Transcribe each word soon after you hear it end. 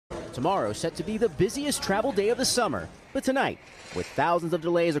Tomorrow set to be the busiest travel day of the summer. But tonight, with thousands of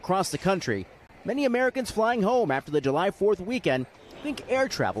delays across the country, many Americans flying home after the July 4th weekend think air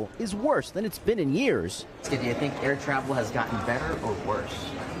travel is worse than it's been in years. Do you think air travel has gotten better or worse?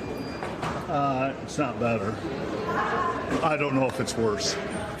 It's not better. I don't know if it's worse.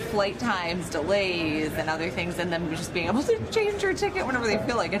 Flight times, delays, and other things, and then just being able to change your ticket whenever they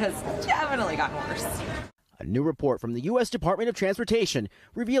feel like it has definitely gotten worse. A new report from the U.S. Department of Transportation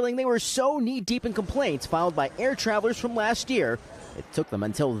revealing they were so knee-deep in complaints filed by air travelers from last year, it took them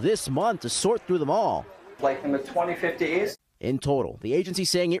until this month to sort through them all. Like in the 2050s? In total, the agency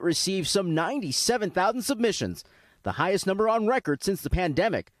saying it received some 97,000 submissions, the highest number on record since the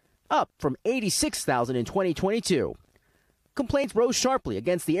pandemic, up from 86,000 in 2022. Complaints rose sharply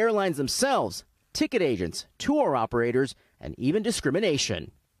against the airlines themselves, ticket agents, tour operators, and even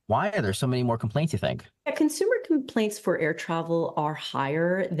discrimination. Why are there so many more complaints, you think? Consumer complaints for air travel are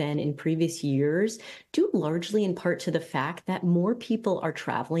higher than in previous years, due largely in part to the fact that more people are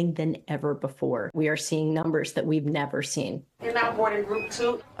traveling than ever before. We are seeing numbers that we've never seen. You're not boarding group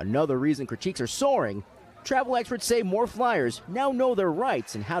 2? Another reason critiques are soaring. Travel experts say more flyers now know their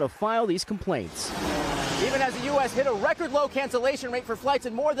rights and how to file these complaints. Even as the U.S. hit a record low cancellation rate for flights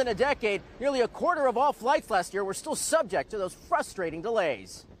in more than a decade, nearly a quarter of all flights last year were still subject to those frustrating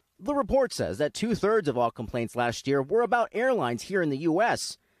delays. The report says that 2/3 of all complaints last year were about airlines here in the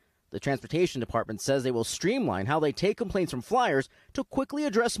U.S. The Transportation Department says they will streamline how they take complaints from flyers to quickly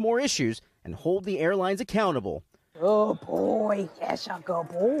address more issues and hold the airlines accountable. Oh boy, yes, a good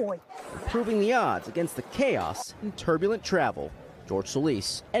boy. Improving the odds against the chaos and turbulent travel. George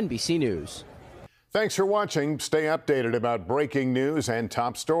Solis, NBC News. Thanks for watching. Stay updated about breaking news and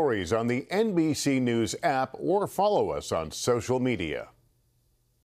top stories on the NBC News app or follow us on social media.